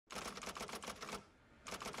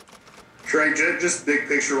Trey, just big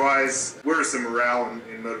picture-wise, where is the morale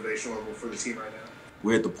and motivation level for the team right now?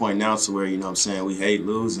 We're at the point now to where, we hate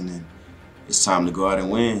losing, and it's time to go out and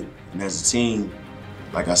win. And as a team,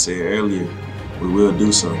 like I said earlier, we will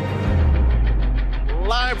do so.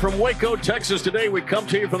 Live from Waco, Texas, today we come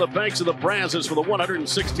to you from the banks of the Brazos for the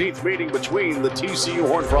 116th meeting between the TCU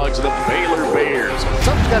Horned Frogs and the Baylor Bears.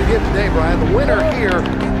 Something's got to give today, Brian. The winner here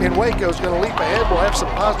in Waco is going to leap ahead. We'll have some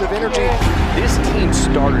positive energy. This team's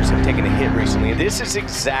starters have taken a hit recently, and this is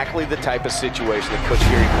exactly the type of situation that Coach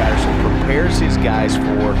Gary Patterson prepares his guys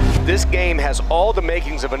for. This game has all the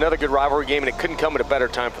makings of another good rivalry game, and it couldn't come at a better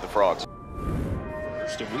time for the Frogs.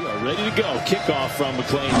 We are ready to go. Kickoff from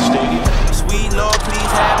McLean Stadium. Sweet Lord,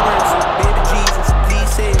 please have mercy. Baby Jesus,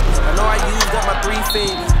 please save me. I know I used up my 3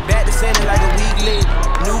 fingers. Back to center like a week later.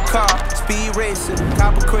 New car, speed racer,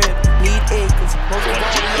 copper crib, need acres.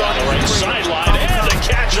 On the right sideline, and a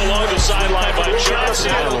catch along the sideline by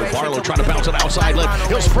Johnson. Barlow trying to bounce it outside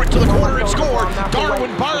left. He'll sprint to the corner and score.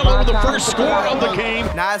 Darwin Barlow with the first score of the game.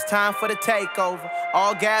 Now it's time for the takeover.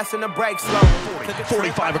 All gas and the brakes slow.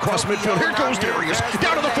 45 across midfield. Here goes Darius.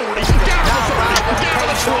 Down to the 40, down to the 30, down to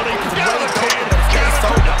the 20, down to the 10.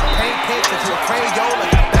 Paint pictures with Crayola.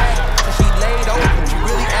 She laid over. She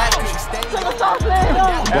really acted. She stayed.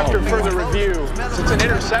 After further review, it's an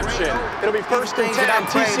interception. It'll be first and 10 on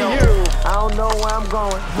TCU. I don't know where I'm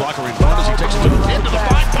going. Blocker in front as he takes it to the 10 to the 5.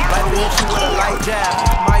 Like a wolf with a light jab.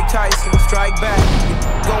 Mike Tyson, strike back.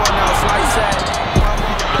 Going out, slice at.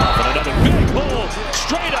 And another big pull,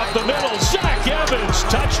 straight up the middle. Zach Evans,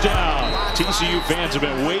 touchdown. TCU fans have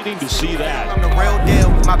been waiting to see that. I'm the real deal.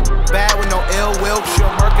 My bad with no ill will. She'll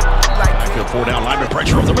work it like. Backfield 4 down, lineman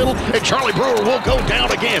pressure over the middle, and Charlie Brewer will go down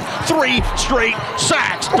again. 3 straight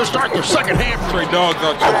sacks to start the second half. I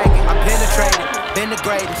penetrated, been the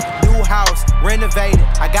greatest. New house, renovated.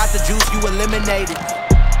 I got the juice, you eliminated.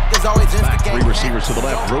 There's always instigating. 3 receivers to the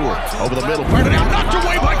left. Brewer over the middle, fired it out, knocked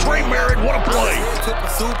away by Trey Merritt. What a play! To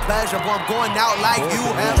pursue pleasure, but I'm going out like you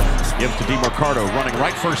have. Give to DeMarcado, running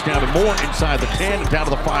right first down and more inside the 10 and down to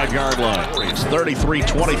the 5-yard line. It's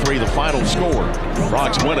 33-23, the final score.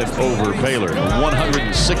 Frogs win it over Baylor. The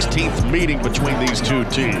 116th meeting between these two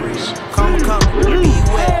teams. Come, be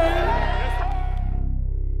wet.